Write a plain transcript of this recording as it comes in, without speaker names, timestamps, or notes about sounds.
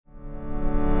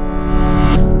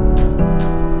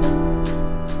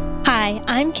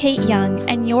Kate Young,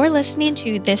 and you're listening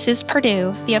to This is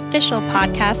Purdue, the official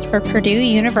podcast for Purdue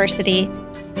University.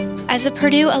 As a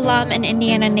Purdue alum and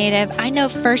Indiana native, I know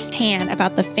firsthand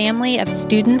about the family of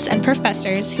students and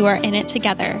professors who are in it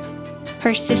together,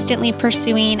 persistently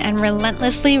pursuing and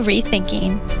relentlessly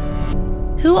rethinking.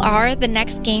 Who are the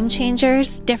next game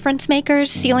changers, difference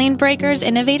makers, ceiling breakers,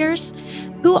 innovators?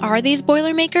 Who are these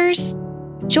Boilermakers?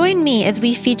 Join me as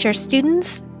we feature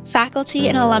students, faculty,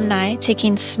 and alumni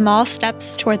taking small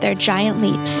steps toward their giant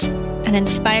leaps and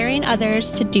inspiring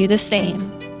others to do the same.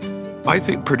 I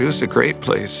think Purdue's a great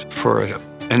place for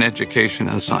an education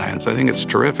in science. I think it's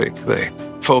terrific. They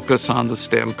focus on the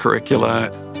STEM curricula.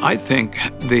 I think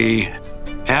the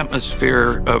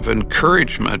atmosphere of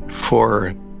encouragement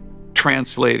for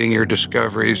translating your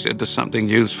discoveries into something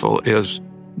useful is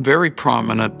very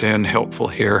prominent and helpful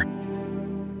here.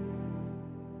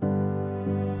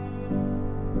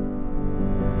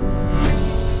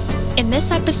 In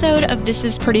this episode of This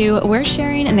is Purdue, we're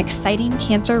sharing an exciting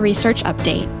cancer research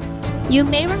update. You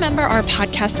may remember our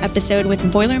podcast episode with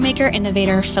Boilermaker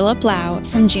innovator Philip Lau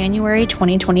from January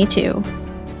 2022.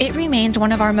 It remains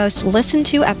one of our most listened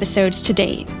to episodes to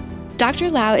date. Dr.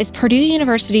 Lau is Purdue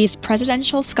University's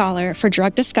Presidential Scholar for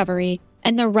Drug Discovery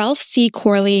and the Ralph C.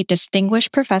 Corley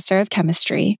Distinguished Professor of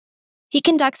Chemistry. He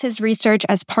conducts his research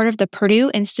as part of the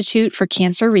Purdue Institute for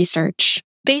Cancer Research.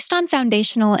 Based on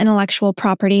foundational intellectual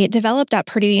property developed at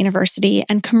Purdue University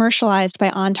and commercialized by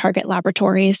OnTarget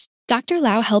Laboratories, Dr.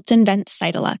 Lau helped invent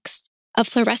Cytolux, a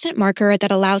fluorescent marker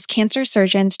that allows cancer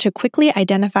surgeons to quickly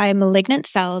identify malignant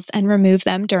cells and remove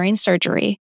them during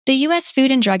surgery. The U.S.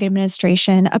 Food and Drug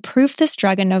Administration approved this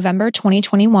drug in November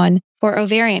 2021 for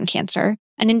ovarian cancer,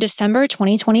 and in December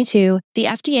 2022, the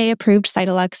FDA approved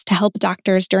Cytolux to help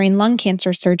doctors during lung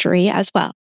cancer surgery as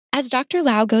well. As Dr.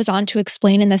 Lau goes on to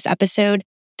explain in this episode,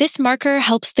 this marker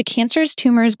helps the cancer's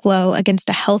tumors glow against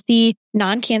a healthy,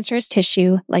 non-cancerous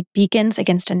tissue like beacons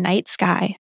against a night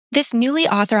sky. This newly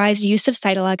authorized use of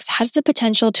Cytolux has the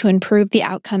potential to improve the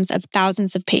outcomes of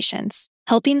thousands of patients,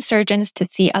 helping surgeons to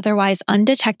see otherwise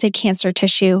undetected cancer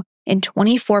tissue in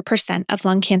 24% of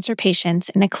lung cancer patients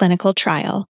in a clinical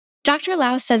trial. Dr.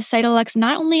 Lau says Cytolux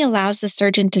not only allows the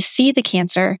surgeon to see the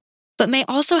cancer, but may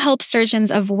also help surgeons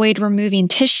avoid removing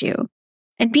tissue.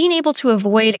 And being able to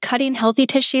avoid cutting healthy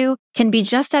tissue can be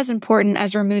just as important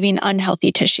as removing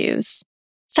unhealthy tissues.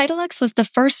 Cytolux was the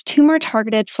first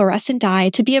tumor-targeted fluorescent dye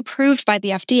to be approved by the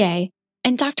FDA,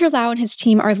 and Dr. Lau and his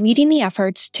team are leading the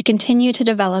efforts to continue to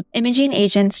develop imaging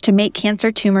agents to make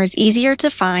cancer tumors easier to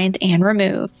find and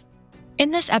remove. In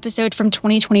this episode from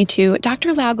 2022,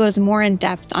 Dr. Lau goes more in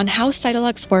depth on how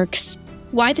Cytolux works,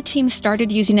 why the team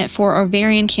started using it for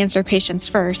ovarian cancer patients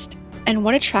first, and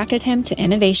what attracted him to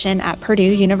innovation at Purdue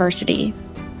University.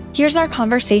 Here's our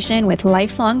conversation with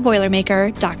lifelong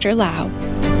Boilermaker, Dr. Lau.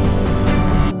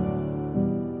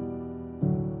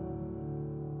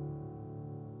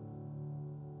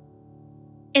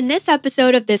 In this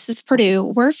episode of This is Purdue,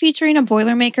 we're featuring a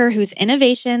Boilermaker whose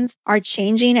innovations are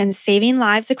changing and saving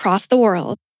lives across the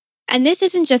world. And this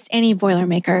isn't just any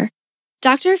Boilermaker.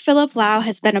 Dr. Philip Lau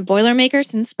has been a Boilermaker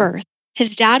since birth.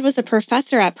 His dad was a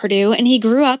professor at Purdue, and he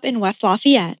grew up in West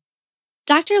Lafayette.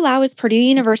 Dr. Lau is Purdue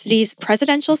University's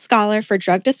Presidential Scholar for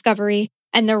Drug Discovery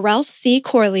and the Ralph C.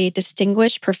 Corley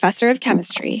Distinguished Professor of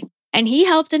Chemistry, and he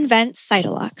helped invent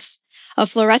Cytolux, a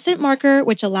fluorescent marker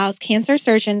which allows cancer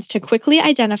surgeons to quickly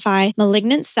identify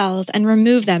malignant cells and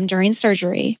remove them during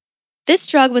surgery. This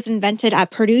drug was invented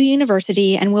at Purdue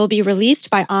University and will be released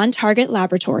by OnTarget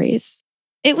Laboratories.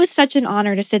 It was such an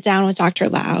honor to sit down with Dr.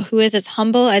 Lau, who is as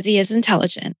humble as he is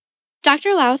intelligent.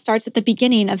 Dr. Lau starts at the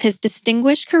beginning of his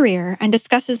distinguished career and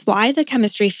discusses why the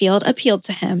chemistry field appealed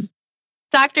to him.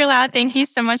 Dr. Lau, thank you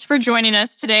so much for joining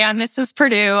us today on This is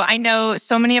Purdue. I know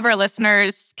so many of our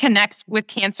listeners connect with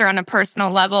cancer on a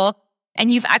personal level,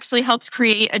 and you've actually helped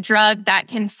create a drug that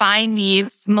can find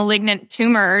these malignant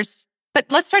tumors. But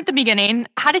let's start at the beginning.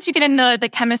 How did you get into the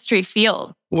chemistry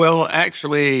field? Well,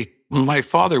 actually, my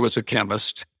father was a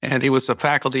chemist, and he was a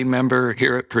faculty member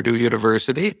here at Purdue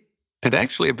University, and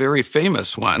actually a very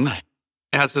famous one.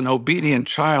 As an obedient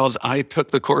child, I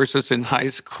took the courses in high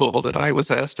school that I was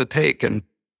asked to take, and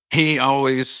he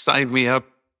always signed me up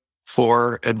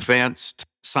for advanced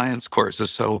science courses.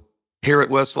 So here at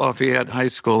West Lafayette High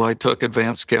School, I took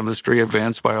advanced chemistry,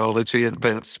 advanced biology,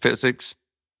 advanced physics,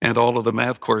 and all of the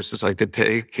math courses I could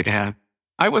take. And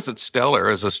I wasn't stellar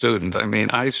as a student. I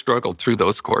mean, I struggled through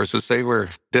those courses. They were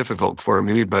difficult for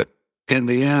me, but in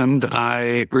the end,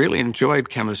 I really enjoyed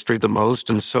chemistry the most.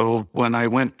 And so when I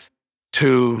went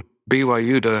to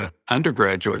BYU to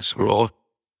undergraduate school,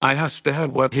 I asked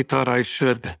Dad what he thought I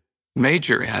should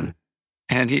major in.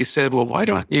 And he said, well, why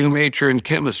don't you major in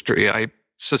chemistry? I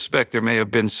suspect there may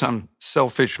have been some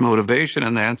selfish motivation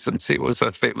in that since he was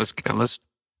a famous chemist.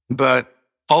 But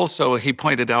also, he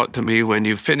pointed out to me, when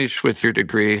you finish with your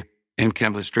degree in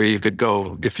chemistry, you could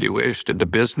go, if you wished, into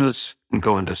business and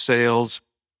go into sales.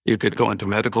 You could go into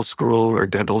medical school or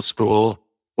dental school,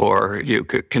 or you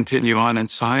could continue on in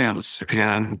science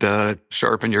and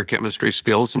sharpen your chemistry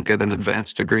skills and get an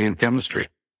advanced degree in chemistry.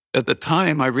 At the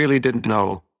time, I really didn't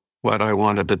know what I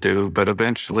wanted to do, but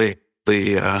eventually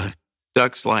the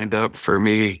ducks lined up for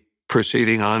me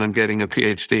proceeding on and getting a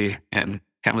PhD in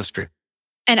chemistry.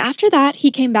 And after that,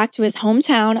 he came back to his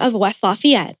hometown of West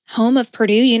Lafayette, home of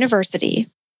Purdue University.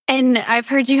 And I've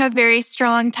heard you have very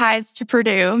strong ties to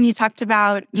Purdue. You talked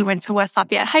about you went to West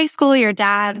Lafayette High School. Your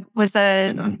dad was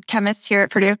a chemist here at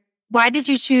Purdue. Why did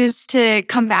you choose to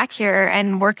come back here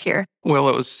and work here? Well,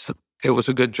 it was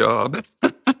a good job.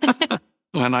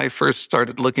 When I first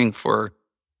started looking for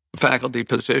faculty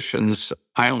positions,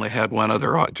 I only had one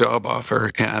other job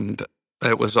offer, and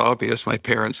it was obvious. My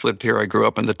parents lived here. I grew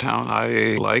up in the town.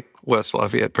 I like West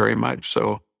Lafayette very much,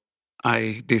 so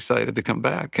I decided to come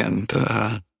back, and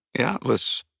it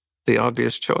was the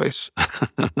obvious choice.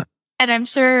 And I'm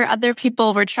sure other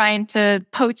people were trying to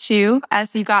poach you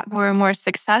as you got more and more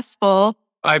successful.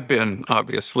 I've been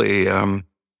obviously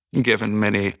given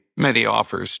many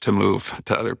offers to move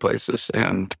to other places,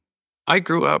 and I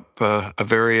grew up a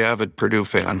very avid Purdue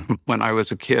fan. When I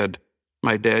was a kid,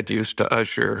 my dad used to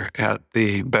usher at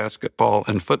the basketball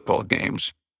and football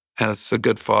games. As a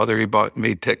good father, he bought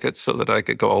me tickets so that I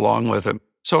could go along with him.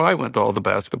 So I went to all the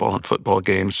basketball and football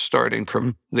games starting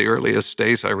from the earliest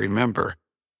days I remember.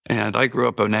 And I grew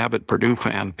up an avid Purdue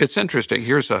fan. It's interesting.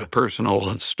 Here's a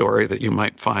personal story that you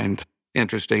might find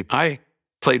interesting. I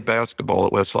played basketball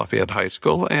at West Lafayette High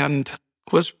School and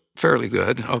was fairly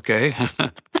good. Okay.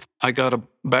 I got a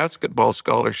basketball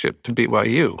scholarship to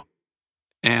BYU,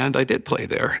 and I did play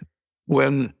there.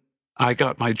 When I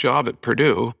got my job at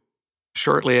Purdue,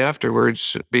 shortly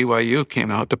afterwards, BYU came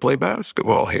out to play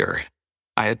basketball here.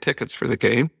 I had tickets for the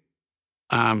game.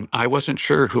 I wasn't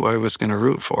sure who I was going to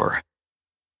root for.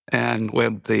 And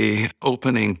when the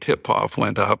opening tip-off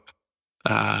went up,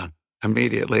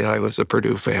 immediately I was a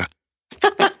Purdue fan.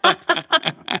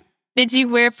 Did you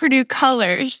wear Purdue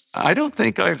colors? I don't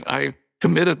think I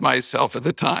committed myself at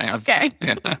the time. Okay.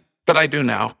 Yeah. But I do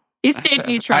now. You stayed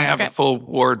neutral. I have a full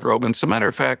wardrobe. And as a matter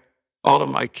of fact, all of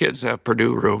my kids have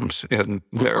Purdue rooms in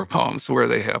their homes where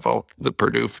they have all the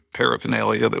Purdue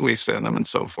paraphernalia that we send them and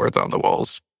so forth on the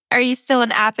walls. Are you still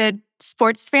an avid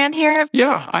sports fan here?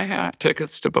 Yeah, I have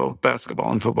tickets to both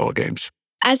basketball and football games.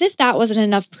 As if that wasn't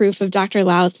enough proof of Dr.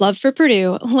 Lau's love for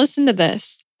Purdue, listen to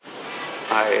this.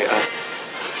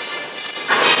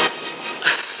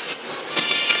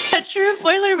 A true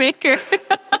Boilermaker.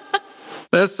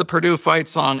 That's the Purdue fight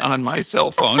song on my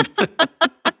cell phone.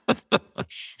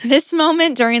 This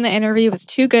moment during the interview was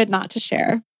too good not to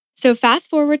share. So fast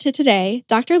forward to today,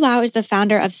 Dr. Lau is the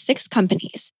founder of 6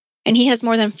 companies, and he has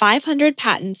more than 500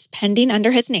 patents pending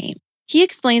under his name. He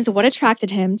explains what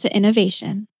attracted him to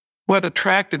innovation. What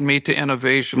attracted me to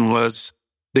innovation was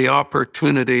the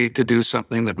opportunity to do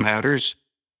something that matters.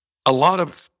 A lot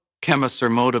of chemists are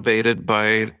motivated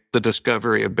by the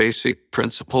discovery of basic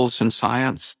principles in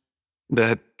science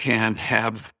that can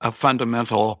have a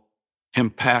fundamental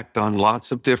impact on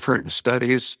lots of different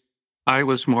studies. I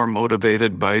was more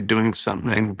motivated by doing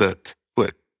something that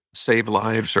would save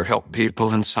lives or help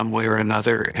people in some way or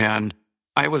another. And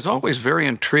I was always very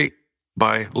intrigued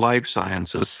by life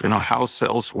sciences, how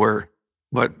cells work,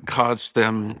 what caused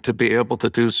them to be able to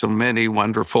do so many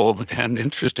wonderful and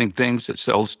interesting things that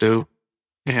cells do.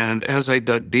 And as I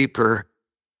dug deeper,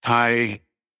 I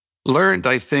learned,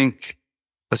 I think,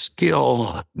 a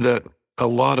skill that a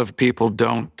lot of people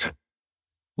don't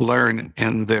learn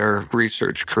in their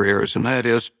research careers. And that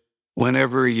is,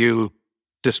 whenever you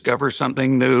discover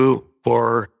something new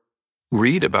or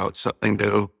read about something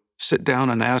new, sit down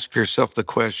and ask yourself the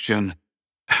question,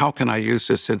 how can I use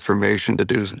this information to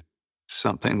do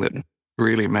something that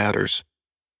really matters?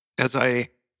 As I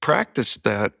practiced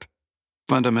that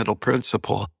fundamental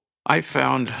principle, I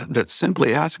found that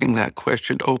simply asking that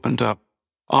question opened up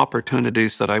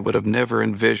opportunities that I would have never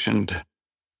envisioned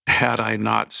had I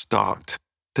not stopped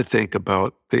to think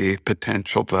about the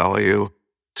potential value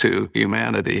to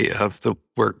humanity of the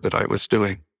work that I was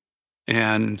doing.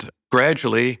 And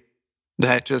gradually,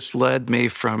 that just led me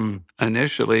from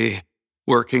initially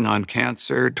working on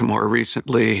cancer to more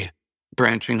recently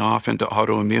branching off into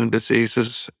autoimmune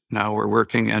diseases. Now we're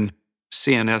working in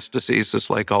CNS diseases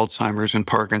like Alzheimer's and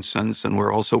Parkinson's, and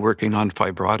we're also working on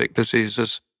fibrotic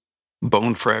diseases.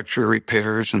 bone fracture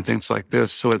repairs and things like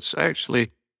this. So it's actually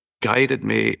guided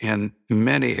me in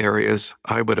many areas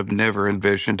I would have never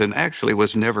envisioned and actually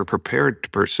was never prepared to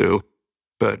pursue,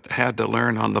 but had to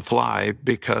learn on the fly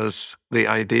because the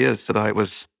ideas that I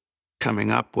was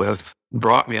coming up with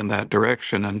brought me in that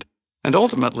direction. And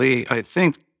ultimately, I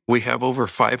think we have over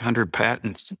 500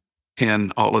 patents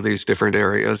in all of these different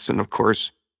areas. And of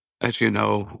course, as you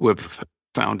know, we've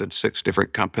founded 6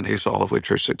 different companies, all of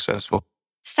which are successful.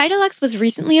 Cytolex was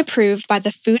recently approved by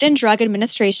the Food and Drug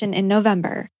Administration in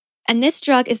November, and this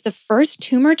drug is the first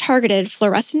tumor-targeted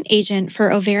fluorescent agent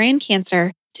for ovarian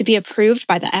cancer to be approved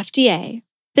by the FDA.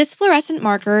 This fluorescent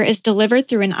marker is delivered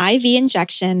through an IV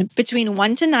injection between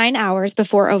 1 to 9 hours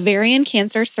before ovarian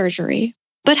cancer surgery.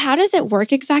 But how does it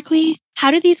work exactly?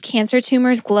 How do these cancer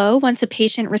tumors glow once a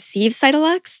patient receives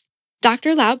Cytolex?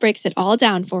 Dr. Lau breaks it all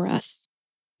down for us.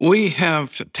 We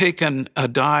have taken a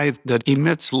dye that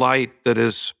emits light that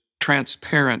is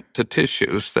transparent to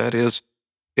tissues. That is,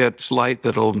 it's light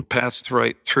that'll pass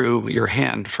right through your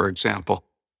hand, for example.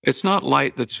 It's not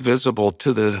light that's visible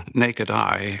to the naked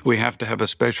eye. We have to have a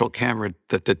special camera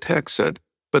that detects it,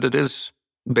 but it is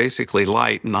basically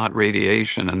light, not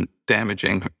radiation, and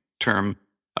damaging term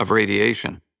of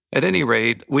radiation. At any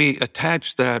rate, we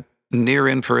attach that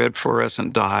near-infrared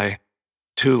fluorescent dye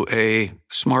to a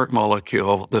smart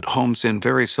molecule that homes in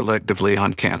very selectively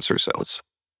on cancer cells.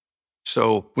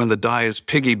 So when the dye is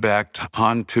piggybacked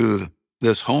onto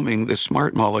this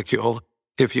smart molecule,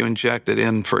 if you inject it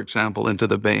in, for example, into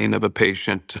the vein of a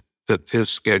patient that is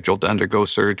scheduled to undergo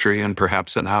surgery in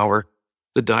perhaps an hour,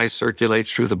 the dye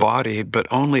circulates through the body, but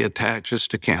only attaches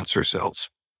to cancer cells.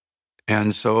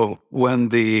 And so when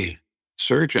the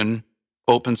surgeon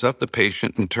opens up the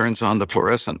patient and turns on the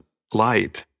fluorescent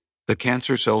light, the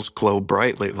cancer cells glow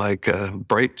brightly like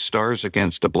bright stars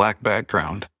against a black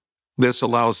background. This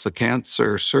allows the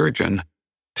cancer surgeon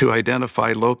to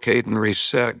identify, locate, and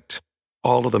resect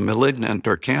all of the malignant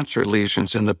or cancer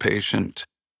lesions in the patient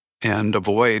and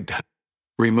avoid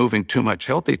removing too much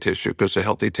healthy tissue because the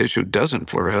healthy tissue doesn't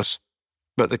fluoresce,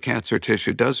 but the cancer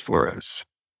tissue does fluoresce.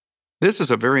 This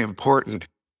is a very important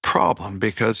problem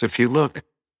because if you look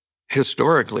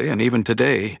historically and even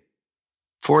today,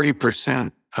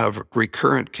 40% of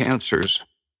recurrent cancers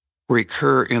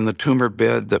recur in the tumor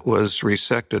bed that was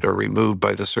resected or removed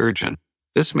by the surgeon.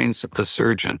 This means that the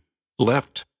surgeon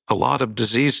left a lot of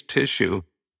diseased tissue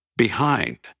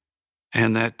behind,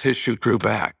 and that tissue grew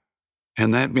back.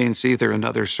 And that means either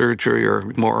another surgery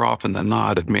or more often than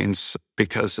not, it means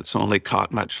because it's only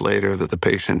caught much later that the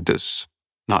patient is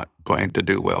not going to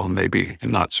do well, maybe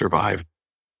not survive.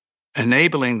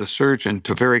 Enabling the surgeon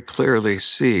to very clearly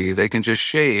see they can just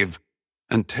shave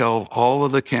until all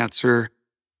of the cancer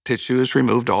tissue is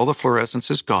removed, all the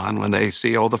fluorescence is gone. When they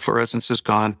see all the fluorescence is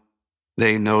gone,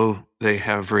 they know they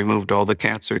have removed all the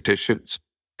cancer tissues.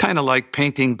 Kind of like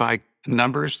painting by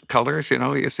numbers, colors,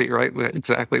 you see right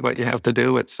exactly what you have to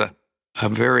do. It's a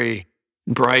very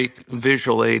bright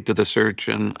visual aid to the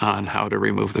surgeon on how to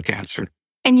remove the cancer.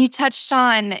 And you touched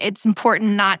on it's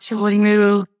important not to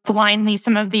remove blindly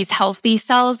some of these healthy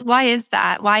cells. Why is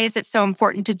that? Why is it so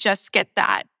important to just get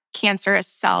that cancerous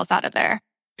cells out of there?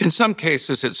 In some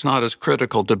cases, it's not as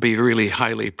critical to be really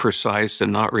highly precise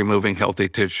and not removing healthy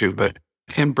tissue. But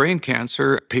in brain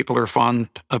cancer, people are fond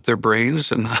of their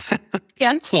brains and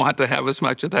want to have as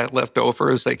much of that left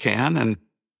over as they can. And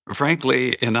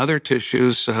frankly, in other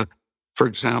tissues, for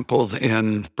example,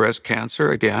 in breast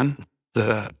cancer, again,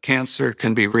 the cancer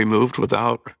can be removed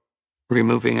without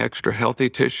removing extra healthy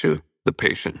tissue. The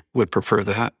patient would prefer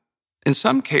that. In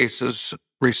some cases,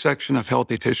 resection of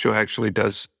healthy tissue actually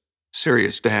does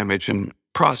serious damage. In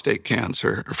prostate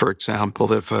cancer, for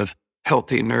example, if a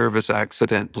healthy nerve is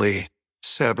accidentally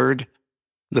severed,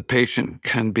 the patient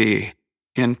can be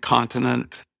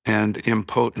incontinent and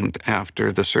impotent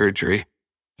after the surgery.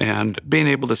 And being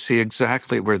able to see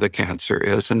exactly where the cancer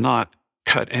is and not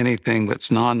cut anything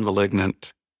that's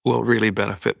non-malignant will really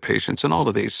benefit patients in all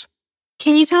of these.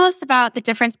 Can you tell us about the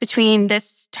difference between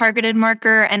this targeted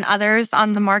marker and others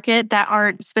on the market that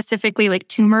aren't specifically like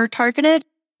tumor targeted?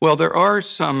 Well, there are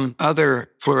some other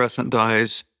fluorescent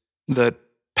dyes that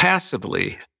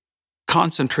passively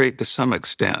concentrate to some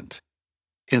extent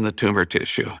in the tumor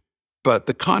tissue. But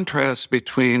the contrast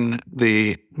between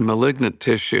the malignant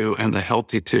tissue and the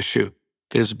healthy tissue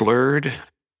is blurred,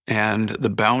 and the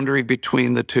boundary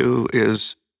between the two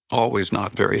is always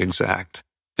not very exact.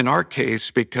 In our case,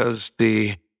 because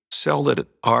the cell that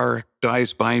our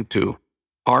dyes bind to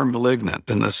are malignant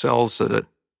and the cells that it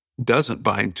doesn't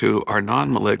bind to are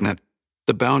non-malignant,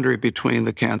 the boundary between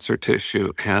the cancer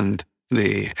tissue and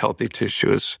the healthy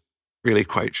tissue is really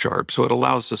quite sharp. So it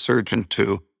allows the surgeon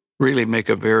to really make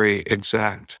a very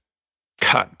exact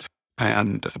cut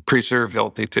and preserve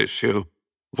healthy tissue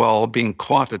while being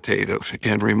quantitative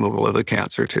in removal of the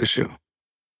cancer tissue.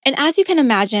 And as you can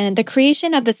imagine, the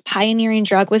creation of this pioneering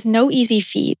drug was no easy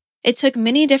feat. It took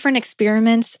many different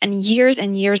experiments and years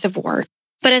of work.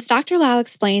 But as Dr. Lau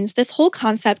explains, this whole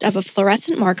concept of a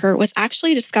fluorescent marker was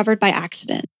actually discovered by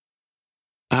accident.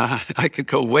 I could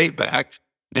go way back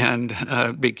and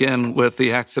begin with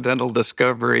the accidental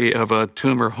discovery of a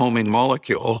tumor homing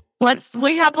molecule.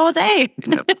 We have all day.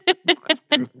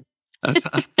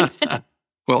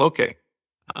 Well, okay.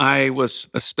 I was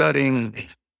studying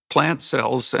plant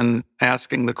cells and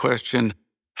asking the question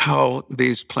how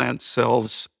these plant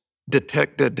cells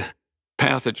detected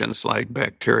pathogens like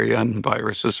bacteria and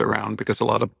viruses around, because a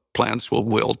lot of plants will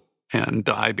wilt and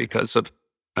die because of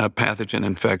a pathogen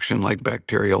infection like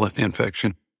bacterial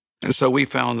infection. And so we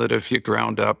found that if you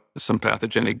ground up some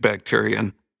pathogenic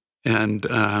bacteria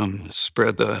and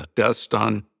spread the dust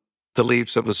on the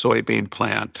leaves of a soybean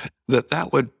plant,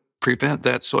 that would prevent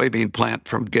that soybean plant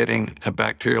from getting a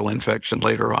bacterial infection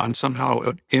later on. Somehow it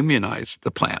would immunize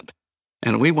the plant.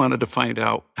 And we wanted to find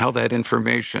out how that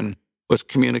information was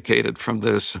communicated from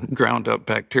this ground up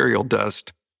bacterial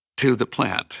dust to the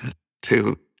plant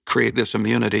to create this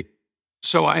immunity.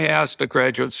 So I asked a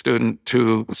graduate student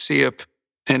to see if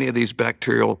any of these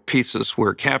bacterial pieces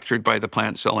were captured by the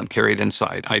plant cell and carried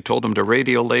inside. I told him to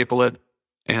radio label it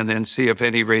and then see if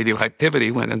any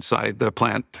radioactivity went inside the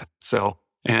plant cell.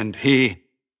 And he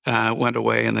went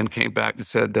away and then came back and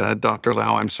said, Dr.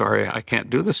 Lau, I'm sorry, I can't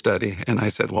do the study. And I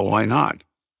said, well, why not?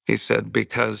 He said,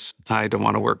 because I don't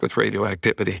want to work with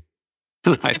radioactivity.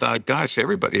 And I thought, gosh,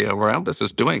 everybody around us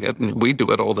is doing it, and we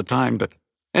do it all the time. But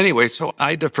anyway, so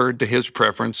I deferred to his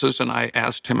preferences, and I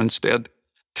asked him instead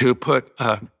to put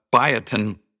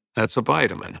biotin, that's a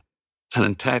vitamin, and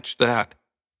attach that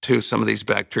to some of these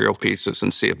bacterial pieces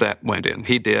and see if that went in.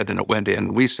 He did, and it went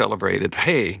in. We celebrated,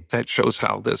 hey, that shows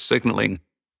how this signaling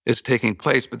is taking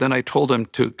place. But then I told him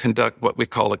to conduct what we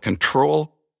call a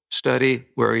control study,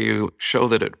 where you show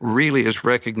that it really is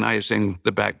recognizing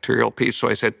the bacterial piece. So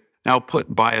I said, now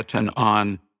put biotin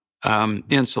on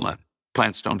insulin.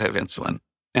 Plants don't have insulin.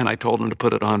 And I told him to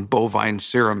put it on bovine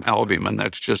serum albumin.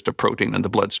 That's just a protein in the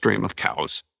bloodstream of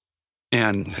cows.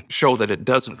 And show that it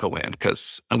doesn't go in,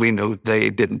 because we knew they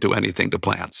didn't do anything to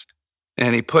plants.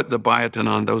 And he put the biotin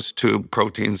on those two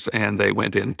proteins, and they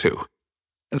went in too.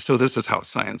 And so this is how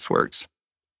science works.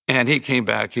 And he came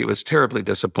back. He was terribly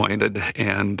disappointed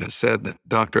and said,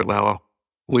 Dr. Lau,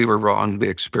 we were wrong. The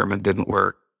experiment didn't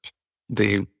work.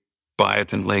 The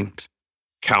biotin-linked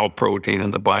cow protein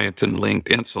and the biotin-linked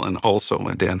insulin also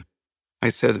went in. I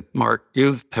said, Mark,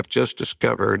 you have just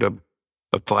discovered a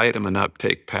vitamin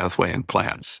uptake pathway in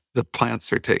plants. The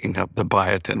plants are taking up the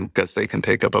biotin because they can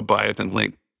take up a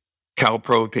biotin-linked cow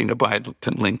protein, a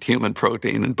biotin-linked human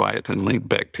protein, and biotin-linked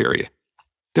bacteria.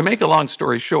 To make a long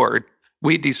story short,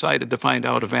 we decided to find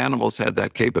out if animals had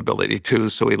that capability too.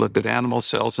 So we looked at animal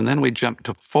cells, and then we jumped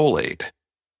to folate,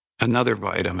 another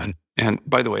vitamin. And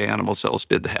by the way, animal cells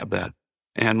did have that.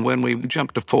 And when we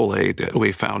jumped to folate,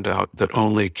 we found out that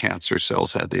only cancer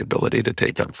cells had the ability to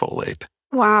take up folate.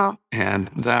 Wow. And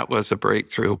that was a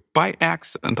breakthrough by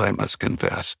accident, I must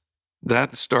confess.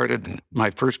 That started my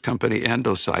first company,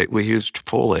 Endocyte. We used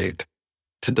folate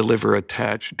to deliver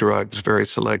attached drugs very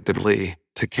selectively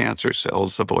to cancer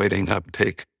cells, avoiding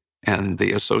uptake and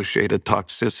the associated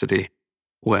toxicity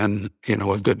when,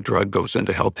 a good drug goes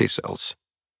into healthy cells.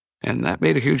 And that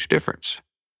made a huge difference.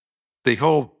 The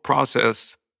whole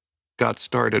process got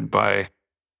started by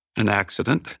an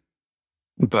accident,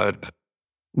 but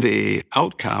the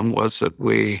outcome was that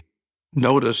we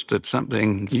noticed that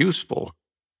something useful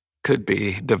could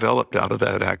be developed out of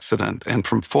that accident. And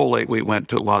from folate, we went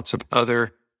to lots of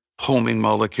other homing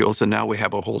molecules, and now we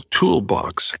have a whole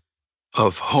toolbox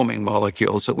of homing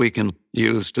molecules that we can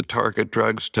use to target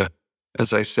drugs to,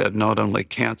 as I said, not only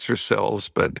cancer cells,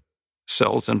 but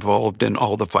cells involved in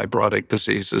all the fibrotic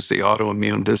diseases, the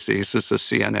autoimmune diseases, the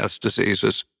CNS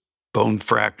diseases, bone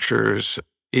fractures,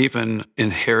 even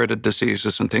inherited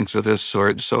diseases and things of this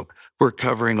sort. So we're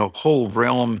covering a whole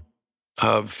realm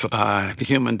of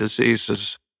human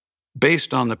diseases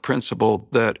based on the principle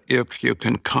that if you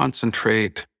can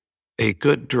concentrate a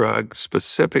good drug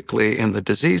specifically in the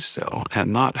disease cell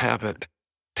and not have it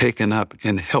taken up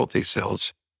in healthy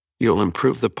cells, you'll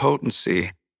improve the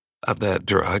potency of that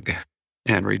drug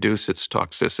and reduce its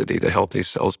toxicity to healthy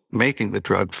cells, making the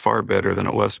drug far better than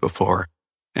it was before.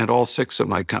 And all 6 of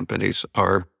my companies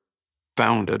are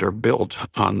founded or built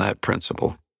on that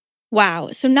principle. Wow.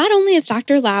 So not only is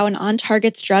Dr. Lau and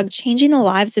OnTarget's drug changing the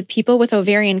lives of people with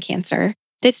ovarian cancer,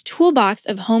 this toolbox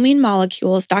of homing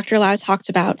molecules Dr. Lau talked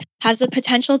about has the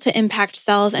potential to impact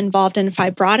cells involved in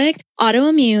fibrotic,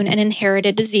 autoimmune, and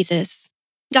inherited diseases.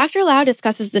 Dr. Lau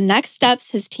discusses the next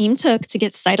steps his team took to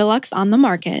get Cytolux on the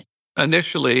market.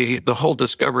 Initially, the whole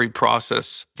discovery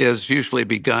process is usually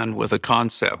begun with a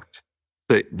concept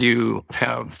that you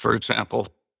have, for example,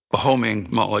 a homing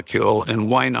molecule, and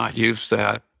why not use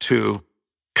that to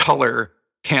color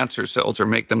cancer cells or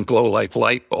make them glow like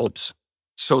light bulbs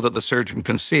so that the surgeon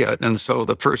can see it. And so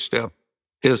the first step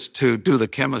is to do the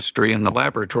chemistry in the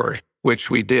laboratory,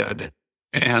 which we did.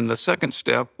 And the second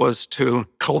step was to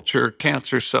culture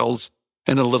cancer cells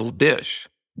in a little dish.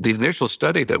 The initial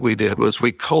study that we did was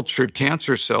we cultured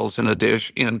cancer cells in a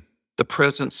dish in the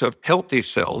presence of healthy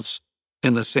cells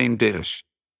in the same dish.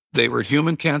 They were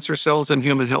human cancer cells and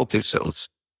human healthy cells.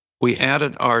 We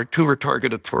added our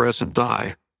tumor-targeted fluorescent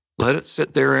dye, let it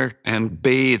sit there and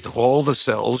bathe all the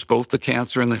cells, both the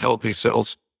cancer and the healthy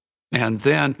cells. And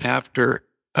then after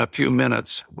a few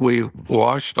minutes, we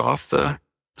washed off the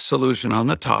solution on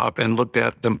the top and looked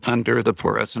at them under the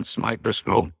fluorescence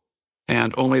microscope.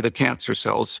 And only the cancer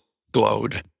cells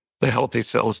glowed. The healthy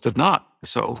cells did not.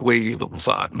 So we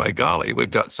thought, by golly,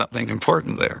 we've got something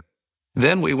important there.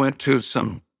 Then we went to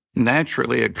some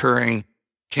naturally occurring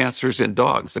cancers in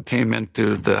dogs that came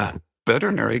into the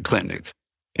veterinary clinic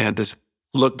and just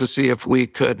looked to see if we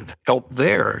could help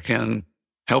there in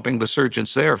helping the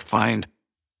surgeons there find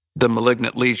the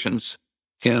malignant lesions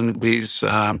in these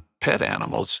pet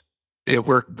animals. It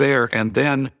worked there. And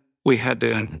then we had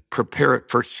to prepare it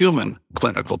for human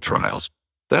clinical trials.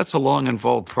 That's a long,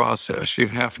 involved process. You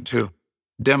have to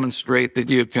demonstrate that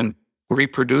you can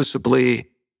reproducibly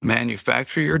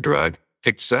manufacture your drug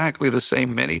exactly the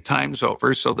same many times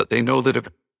over so that they know that if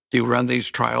you run these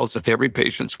trials, that every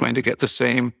patient's going to get the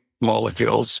same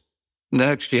molecules.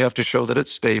 Next, you have to show that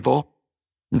it's stable.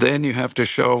 Then you have to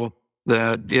show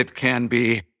that it can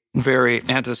be very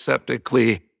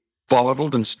antiseptically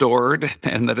bottled and stored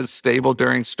and that it's stable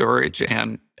during storage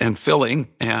and filling.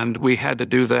 And we had to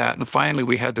do that. And finally,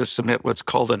 we had to submit what's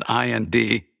called an IND,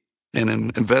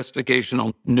 an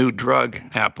investigational new drug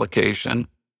application.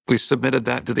 We submitted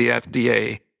that to the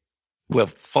FDA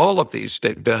with all of these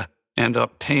data and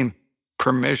obtained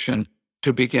permission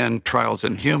to begin trials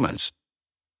in humans.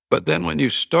 But then when you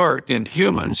start in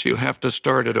humans, you have to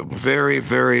start at a very,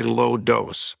 very low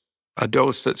dose, a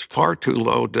dose that's far too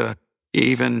low to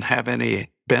even have any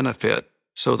benefit.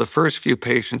 So the first few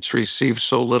patients receive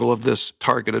so little of this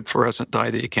targeted fluorescent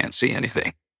dye that you can't see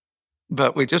anything.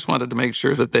 But we just wanted to make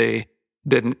sure that they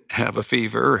didn't have a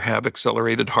fever or have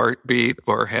accelerated heartbeat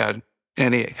or had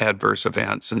any adverse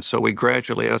events. And so we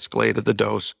gradually escalated the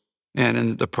dose. And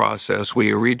in the process,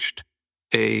 we reached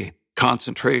a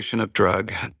concentration of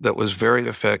drug that was very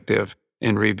effective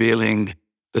in revealing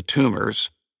the tumors,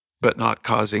 but not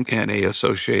causing any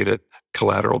associated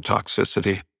collateral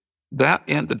toxicity. That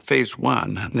ended phase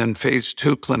 1. And then phase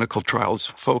 2 clinical trials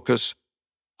focus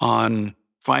on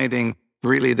finding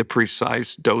really the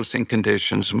precise dosing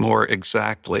conditions more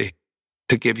exactly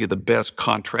to give you the best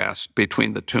contrast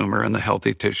between the tumor and the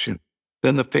healthy tissue.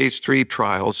 Then the phase 3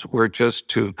 trials were just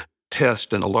to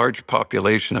test in a large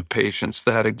population of patients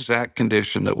that exact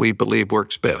condition that we believe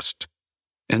works best.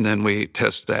 And then we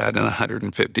test that in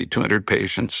 150, 200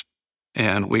 patients,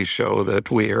 and we show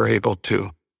that we are able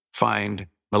to find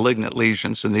malignant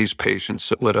lesions in these patients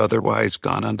that would otherwise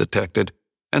gone undetected.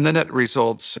 And then it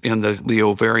results in the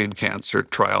ovarian cancer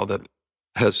trial that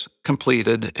has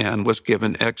completed and was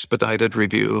given expedited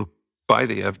review by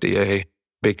the FDA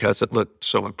because it looked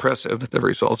so impressive. The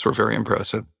results were very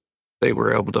impressive. They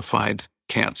were able to find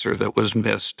cancer that was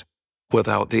missed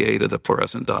without the aid of the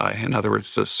fluorescent dye. In other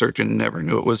words, the surgeon never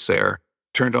knew it was there,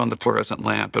 turned on the fluorescent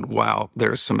lamp, and wow,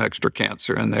 there's some extra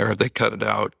cancer in there. They cut it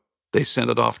out. They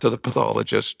sent it off to the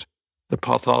pathologist. The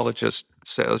pathologist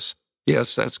says,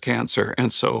 yes, that's cancer.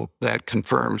 And so that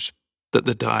confirms that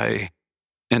the dye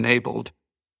enabled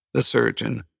the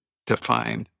surgeon to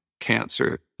find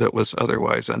cancer that was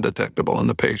otherwise undetectable in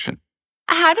the patient.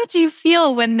 How did you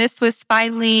feel when this was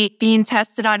finally being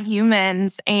tested on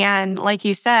humans? And like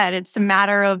you said, it's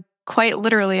quite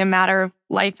literally a matter of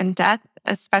life and death,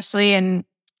 especially in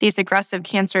these aggressive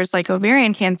cancers like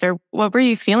ovarian cancer. What were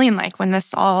you feeling like when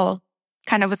this all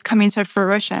kind of was coming to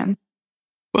fruition?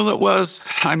 Well, it was,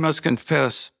 I must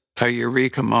confess, a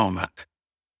eureka moment.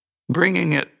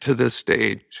 Bringing it to this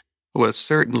stage was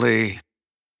certainly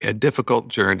a difficult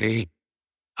journey.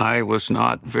 I was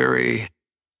not very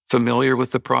familiar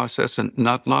with the process, and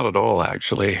not at all,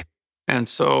 actually. And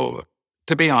so,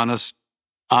 to be honest,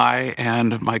 I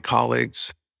and my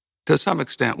colleagues, to some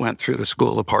extent, went through the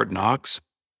school of hard knocks,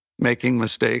 making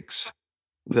mistakes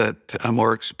that a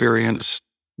more experienced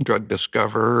drug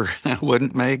discoverer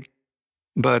wouldn't make.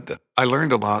 But I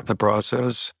learned a lot in the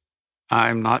process.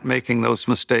 I'm not making those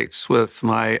mistakes with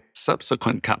my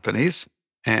subsequent companies.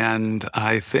 And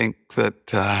I think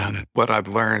that what I've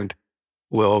learned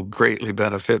will greatly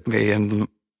benefit me in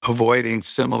avoiding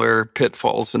similar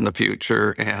pitfalls in the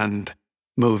future and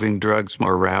moving drugs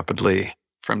more rapidly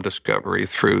from discovery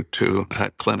through to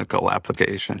clinical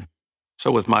application.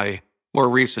 So with my more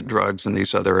recent drugs in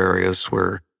these other areas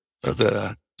where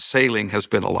the sailing has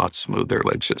been a lot smoother,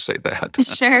 let's just say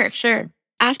that. Sure.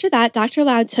 After that, Dr.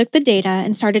 Lau took the data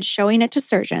and started showing it to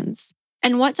surgeons.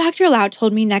 And what Dr. Lau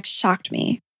told me next shocked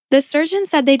me. The surgeons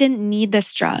said they didn't need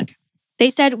this drug. They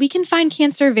said, we can find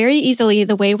cancer very easily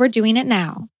the way we're doing it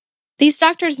now. These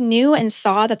doctors knew and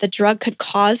saw that the drug could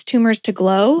cause tumors to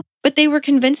glow, but they were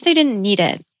convinced they didn't need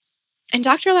it. And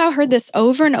Dr. Lau heard this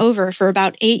over and over for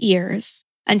about 8 years,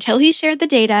 until he shared the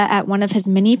data at one of his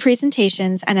many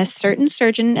presentations and a certain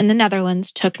surgeon in the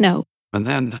Netherlands took note. And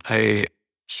then a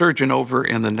surgeon over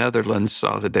in the Netherlands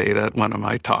saw the data at one of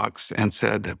my talks and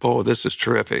said, oh, this is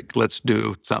terrific. Let's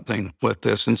do something with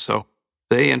this. And so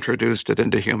they introduced it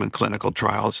into human clinical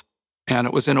trials. And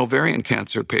it was in ovarian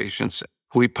cancer patients.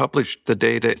 We published the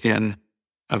data in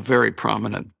a very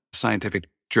prominent scientific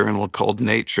journal called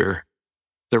Nature.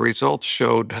 The results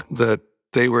showed that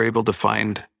they were able to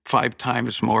find 5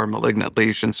 times more malignant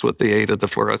lesions with the aid of the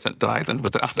fluorescent dye than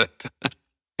without it.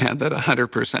 And that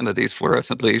 100% of these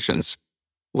fluorescent lesions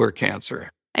were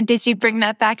cancer. And did you bring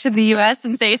that back to the U.S.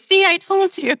 and say, see, I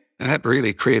told you? That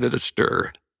really created a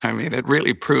stir. I mean, it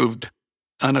really proved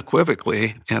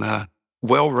unequivocally in a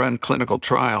well-run clinical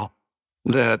trial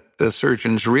that the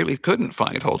surgeons really couldn't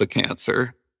find all the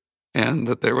cancer and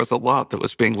that there was a lot that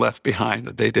was being left behind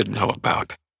that they didn't know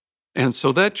about. And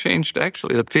so that changed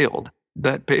actually the field.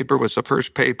 That paper was the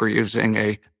first paper using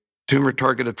a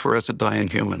tumor-targeted fluorescent dye in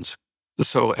humans.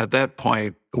 So at that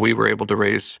point, we were able to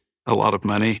raise a lot of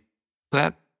money.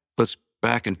 That was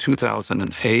back in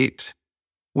 2008.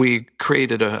 We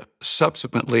created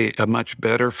subsequently a much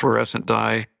better fluorescent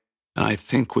dye, and I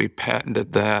think we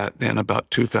patented that in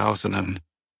about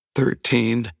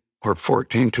 2013 or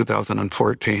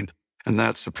 2014. And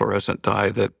that's the fluorescent dye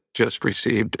that just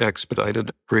received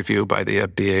expedited review by the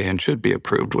FDA and should be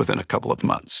approved within a couple of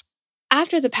months.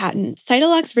 After the patent,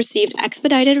 Cytalux received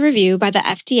expedited review by the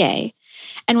FDA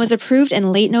and was approved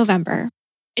in late November.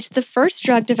 It's the first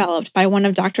drug developed by one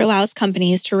of Dr. Lau's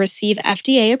companies to receive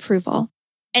FDA approval.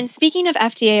 And speaking of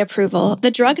FDA approval,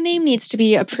 the drug name needs to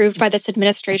be approved by this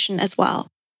administration as well.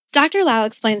 Dr. Lau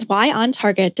explains why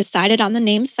OnTarget decided on the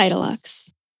name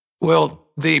Cytalux. Well,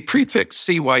 the prefix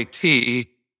CYT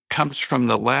comes from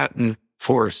the Latin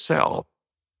for cell,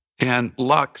 and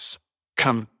lux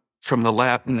comes from the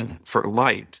Latin for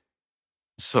light.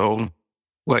 So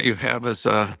what you have is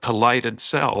a lighted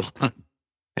cell,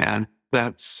 and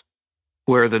that's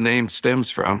where the name stems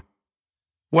from.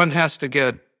 One has to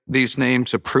get these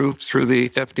names approved through the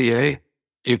FDA.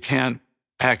 You can't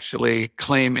actually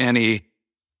claim any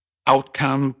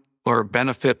outcome or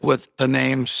benefit with the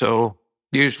name, so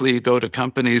usually you go to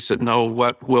companies that know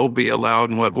what will be allowed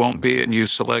and what won't be, and you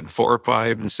select 4 or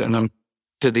 5 and send them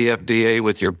to the FDA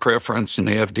with your preference, and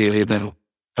the FDA then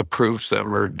approves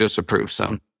them or disapproves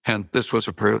them. And this was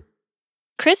approved.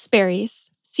 Chris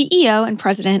Barries, CEO and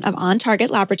president of OnTarget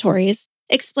Laboratories,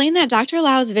 explained that Dr.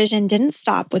 Lau's vision didn't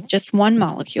stop with just one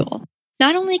molecule.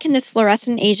 Not only can this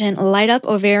fluorescent agent light up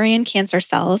ovarian cancer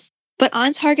cells, but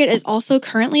OnTarget is also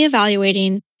currently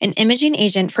evaluating an imaging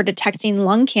agent for detecting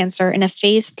lung cancer in a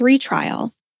phase 3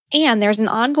 trial. And there's an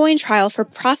ongoing trial for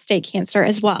prostate cancer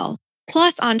as well.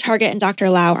 Plus, OnTarget and Dr.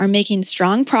 Lau are making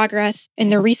strong progress in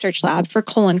the research lab for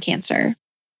colon cancer.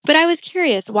 But I was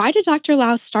curious, why did Dr.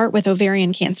 Lau start with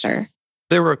ovarian cancer?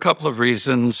 There were a couple of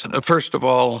reasons. First of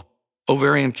all,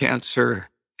 ovarian cancer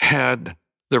had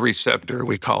the receptor,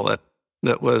 we call it,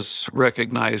 that was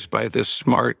recognized by this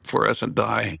smart fluorescent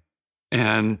dye.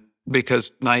 And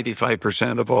because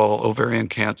 95% of all ovarian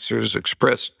cancers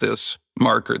expressed this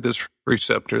marker, this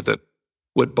receptor that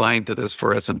would bind to this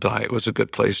fluorescent dye, it was a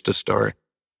good place to start.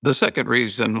 The second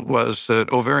reason was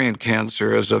that ovarian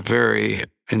cancer is a very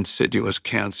insidious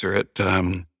cancer. It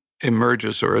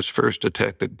emerges or is first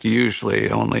detected usually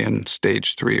only in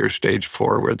stage 3 or stage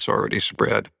 4 where it's already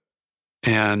spread.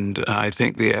 And I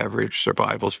think the average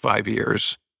survival is 5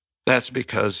 years. That's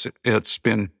because it's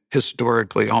been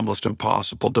historically almost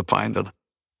impossible to find the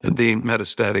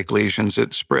metastatic lesions.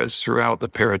 It spreads throughout the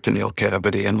peritoneal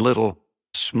cavity in little,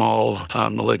 small,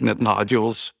 malignant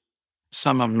nodules.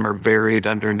 Some of them are buried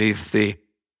underneath the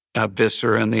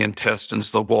viscera and the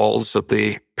intestines, the walls of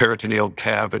the peritoneal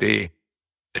cavity,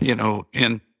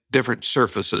 in different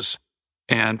surfaces.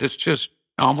 And it's just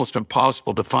almost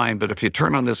impossible to find. But if you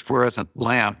turn on this fluorescent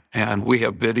lamp, and we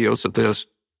have videos of this,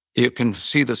 you can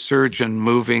see the surgeon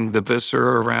moving the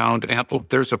viscera around. And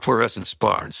there's a fluorescent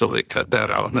spot. So they cut that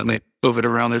out and then they move it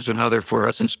around. There's another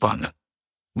fluorescent spot.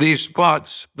 These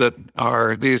spots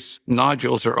these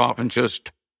nodules are often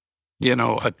just,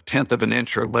 a tenth of an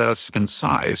inch or less in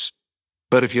size.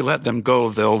 But if you let them go,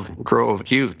 they'll grow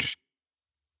huge.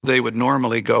 They would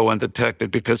normally go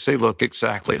undetected because they look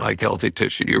exactly like healthy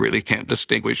tissue. You really can't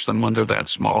distinguish them when they're that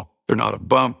small. They're not a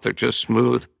bump. They're just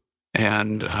smooth.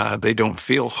 And they don't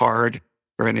feel hard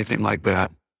or anything like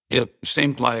that. It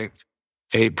seemed like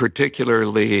a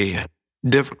particularly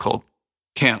difficult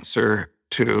cancer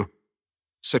to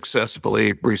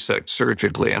successfully resect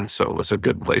surgically, and so it was a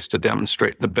good place to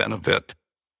demonstrate the benefit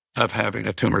of having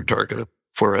a tumor-targeted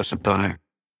fluorescent dye.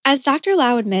 As Dr.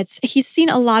 Lau admits, he's seen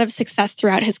a lot of success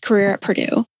throughout his career at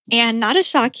Purdue. And not a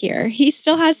shock here, he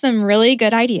still has some really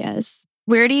good ideas.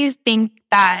 Where do you think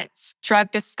that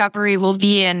drug discovery will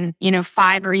be in,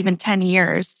 5 or even 10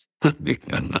 years?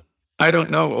 I don't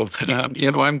know.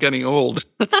 I'm getting old.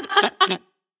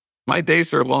 My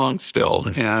days are long still.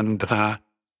 And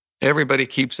everybody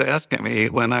keeps asking me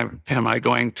am I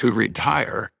going to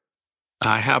retire?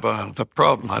 I have a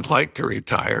problem. I'd like to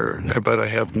retire, but I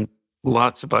have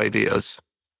lots of ideas.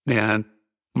 And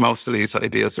most of these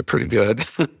ideas are pretty good.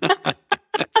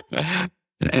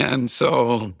 And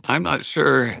so I'm not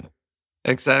sure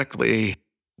exactly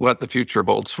what the future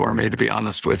holds for me, to be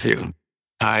honest with you.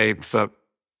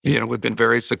 We've been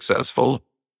very successful,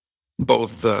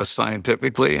 both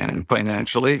scientifically and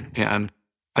financially, and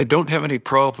I don't have any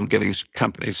problem getting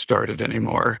companies started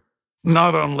anymore.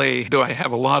 Not only do I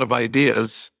have a lot of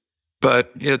ideas,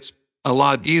 but it's a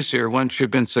lot easier once you've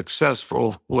been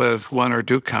successful with one or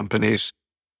two companies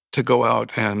to go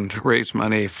out and raise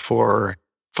money for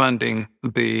funding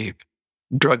the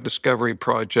drug discovery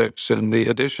projects and the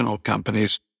additional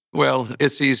companies. Well,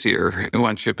 it's easier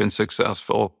once you've been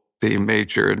successful. The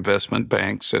major investment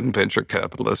banks and venture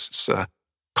capitalists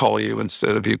call you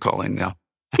instead of you calling them.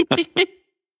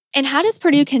 And how does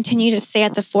Purdue continue to stay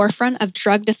at the forefront of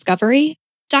drug discovery?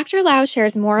 Dr. Lau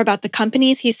shares more about the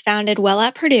companies he's founded while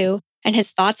at Purdue and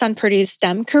his thoughts on Purdue's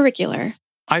STEM curricular.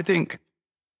 I think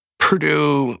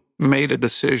Purdue made a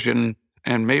decision,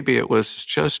 and maybe it was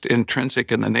just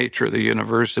intrinsic in the nature of the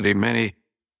university many,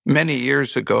 many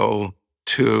years ago,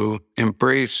 to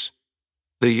embrace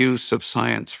the use of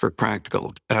science for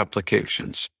practical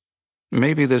applications.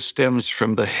 Maybe this stems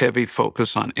from the heavy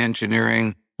focus on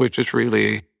engineering, which is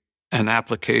really an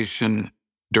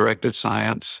application-directed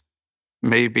science.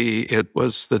 Maybe it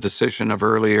was the decision of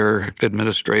earlier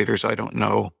administrators, I don't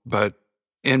know. But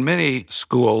in many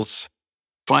schools,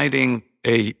 finding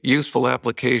a useful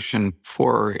application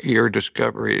for your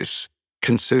discoveries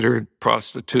considered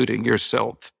prostituting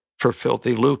yourself for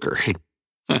filthy lucre.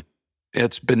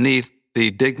 It's beneath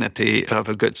the dignity of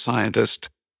a good scientist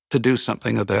to do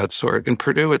something of that sort. In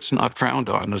Purdue, it's not frowned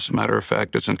on. As a matter of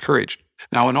fact, it's encouraged.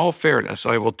 Now, in all fairness,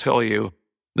 I will tell you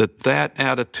that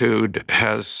attitude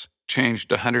has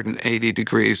changed 180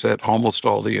 degrees at almost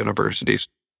all the universities.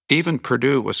 Even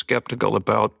Purdue was skeptical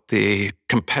about the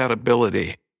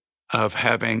compatibility of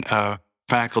having a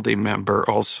faculty member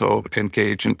also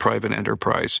engage in private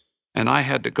enterprise. And I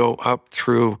had to go up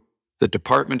through the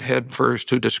department head first,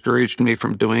 who discouraged me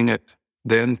from doing it,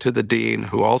 then to the dean,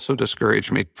 who also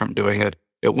discouraged me from doing it.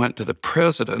 It went to the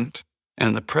president,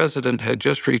 and the president had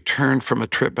just returned from a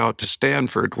trip out to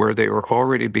Stanford where they were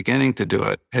already beginning to do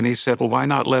it. And he said, well, why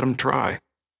not let them try?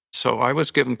 So I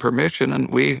was given permission, and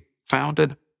we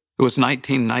founded, it was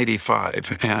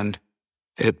 1995, and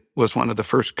it was one of the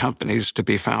first companies to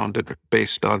be founded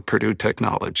based on Purdue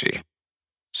technology.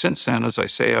 Since then, as I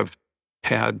say, I've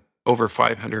had over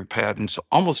 500 patents,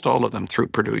 almost all of them through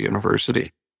Purdue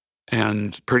University.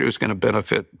 And Purdue's going to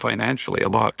benefit financially a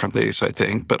lot from these, I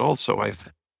think, but also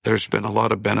there's been a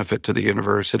lot of benefit to the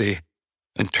university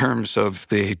in terms of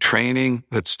the training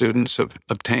that students have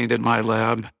obtained in my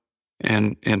lab,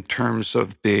 and in terms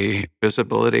of the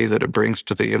visibility that it brings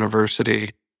to the university,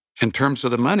 in terms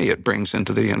of the money it brings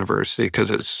into the university,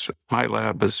 because my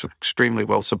lab is extremely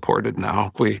well supported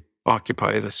now. We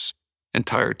occupy this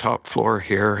entire top floor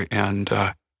here, and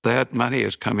that money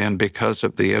has come in because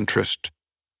of the interest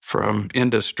from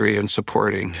industry in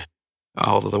supporting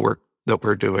all of the work that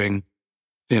we're doing.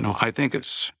 I think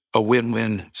it's a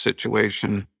win-win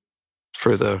situation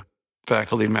for the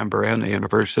faculty member and the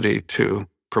university to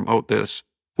promote this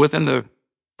within the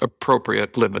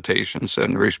appropriate limitations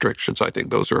and restrictions. I think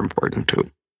those are important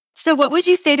too. So what would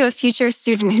you say to a future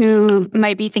student who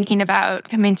might be thinking about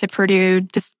coming to Purdue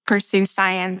to pursue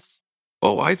science?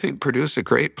 Oh, I think Purdue's a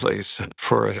great place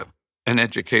for an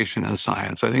education in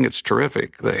science. I think it's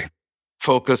terrific. They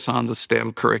focus on the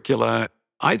STEM curricula.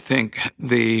 I think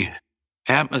the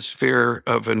atmosphere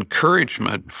of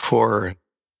encouragement for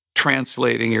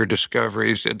translating your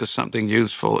discoveries into something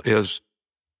useful is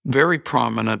very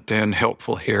prominent and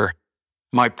helpful here.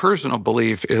 My personal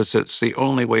belief is it's the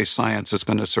only way science is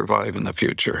going to survive in the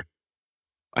future.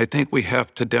 I think we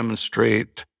have to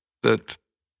demonstrate that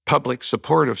public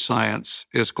support of science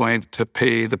is going to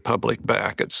pay the public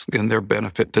back. It's in their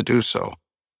benefit to do so.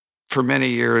 For many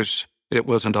years, it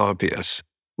wasn't obvious.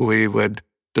 We would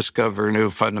discover new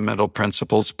fundamental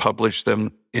principles, publish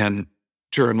them in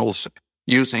journals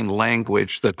using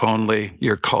language that only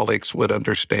your colleagues would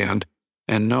understand.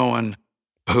 And no one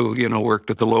who, worked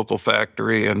at the local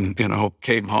factory and,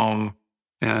 came home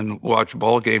and watched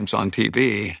ball games on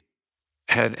TV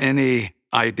had any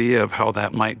idea of how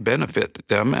that might benefit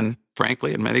them. And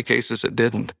frankly, in many cases, it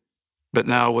didn't. But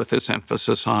now with this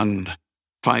emphasis on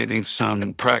finding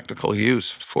some practical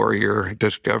use for your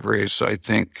discoveries, I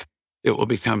think it will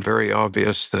become very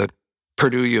obvious that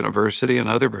Purdue University and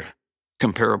other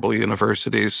comparable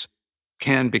universities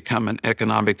can become an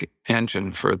economic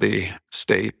engine for the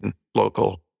state and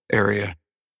local area.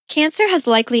 Cancer has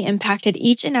likely impacted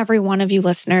each and every one of you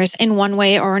listeners in one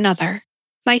way or another.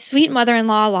 My sweet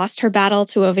mother-in-law lost her battle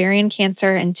to ovarian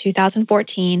cancer in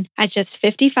 2014 at just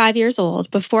 55 years old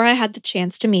before I had the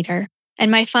chance to meet her. And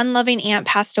my fun-loving aunt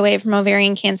passed away from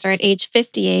ovarian cancer at age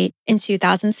 58 in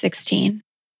 2016.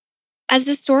 As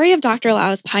the story of Dr.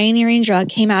 Lau's pioneering drug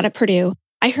came out at Purdue,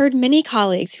 I heard many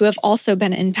colleagues who have also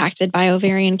been impacted by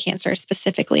ovarian cancer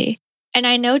specifically. And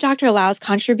I know Dr. Lau's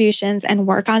contributions and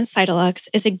work on Cytolux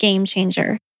is a game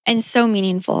changer and so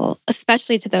meaningful,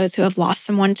 especially to those who have lost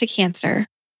someone to cancer.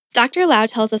 Dr. Lau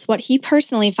tells us what he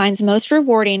personally finds most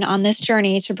rewarding on this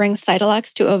journey to bring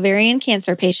Cytolux to ovarian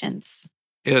cancer patients.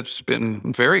 It's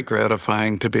been very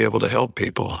gratifying to be able to help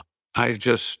people. I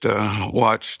just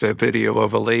watched a video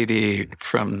of a lady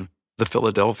from the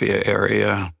Philadelphia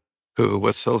area who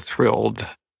was so thrilled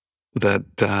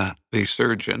that the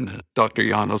surgeon, Dr.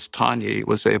 Janos Tanyi,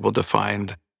 was able to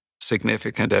find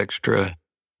significant extra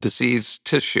diseased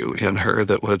tissue in her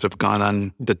that would have gone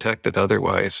undetected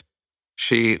otherwise.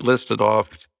 She listed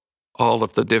off all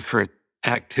of the different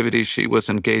activities she was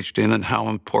engaged in and how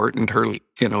important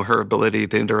her ability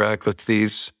to interact with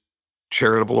these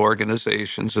charitable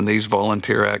organizations and these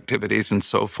volunteer activities and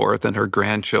so forth, and her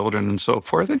grandchildren and so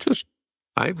forth. And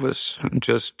I was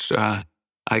just, I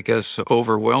guess,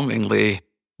 overwhelmingly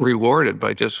rewarded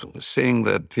by just seeing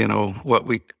that, what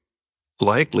we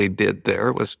likely did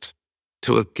there was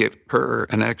to give her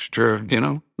an extra,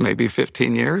 maybe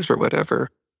 15 years or whatever,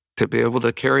 to be able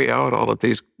to carry out all of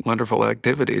these wonderful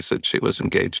activities that she was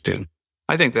engaged in.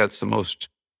 I think that's the most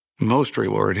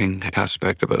rewarding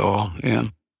aspect of it all.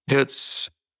 And it's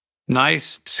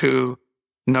nice to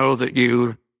know that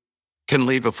you can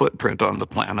leave a footprint on the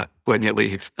planet when you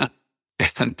leave.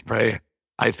 And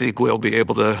I think we'll be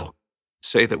able to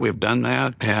say that we've done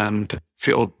that and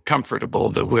feel comfortable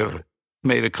that we've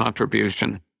made a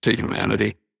contribution to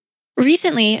humanity.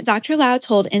 Recently, Dr. Lau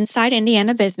told Inside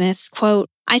Indiana Business, quote,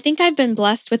 "I think I've been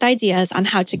blessed with ideas on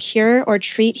how to cure or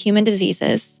treat human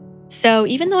diseases. So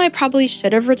even though I probably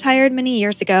should have retired many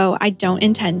years ago, I don't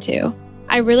intend to.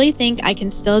 I really think I can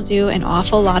still do an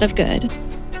awful lot of good."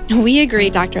 We agree,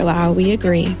 Dr. Lau, we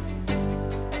agree.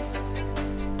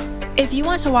 If you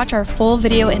want to watch our full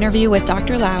video interview with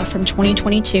Dr. Lau from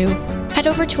 2022, head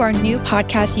over to our new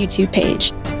podcast YouTube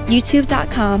page,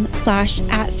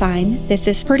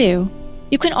 youtube.com/@ThisIsPurdue.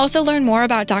 You can also learn more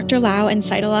about Dr. Lau and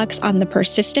Cytolux on the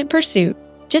Persistent Pursuit.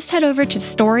 Just head over to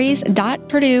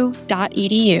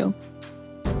stories.purdue.edu.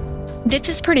 This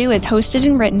is Purdue is hosted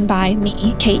and written by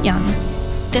me, Kate Young.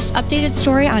 This updated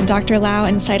story on Dr. Lau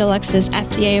and Cytolux's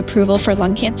FDA approval for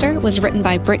lung cancer was written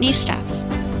by Brittany Steff.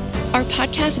 Our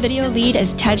podcast video lead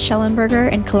is Ted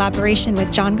Schellenberger in collaboration with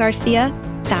John Garcia,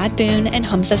 Thad Boone, and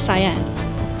Hamza Syed.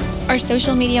 Our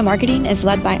social media marketing is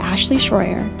led by Ashley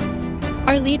Schroyer.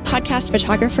 Our lead podcast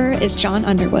photographer is John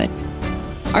Underwood.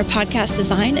 Our podcast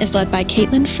design is led by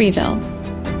Caitlin Freeville.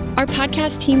 Our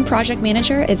podcast team project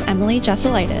manager is Emily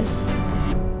Jesselaitis.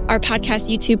 Our podcast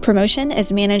YouTube promotion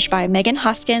is managed by Megan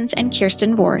Hoskins and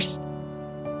Kirsten Vorst.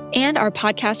 And our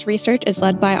podcast research is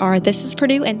led by our This is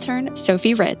Purdue intern,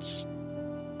 Sophie Ritz.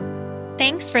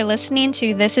 Thanks for listening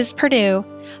to This is Purdue.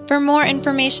 For more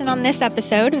information on this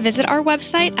episode, visit our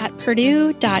website at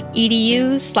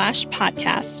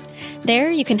purdue.edu/podcast.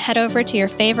 There, you can head over to your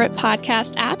favorite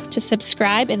podcast app to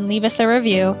subscribe and leave us a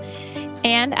review.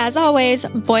 And as always,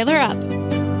 boiler up.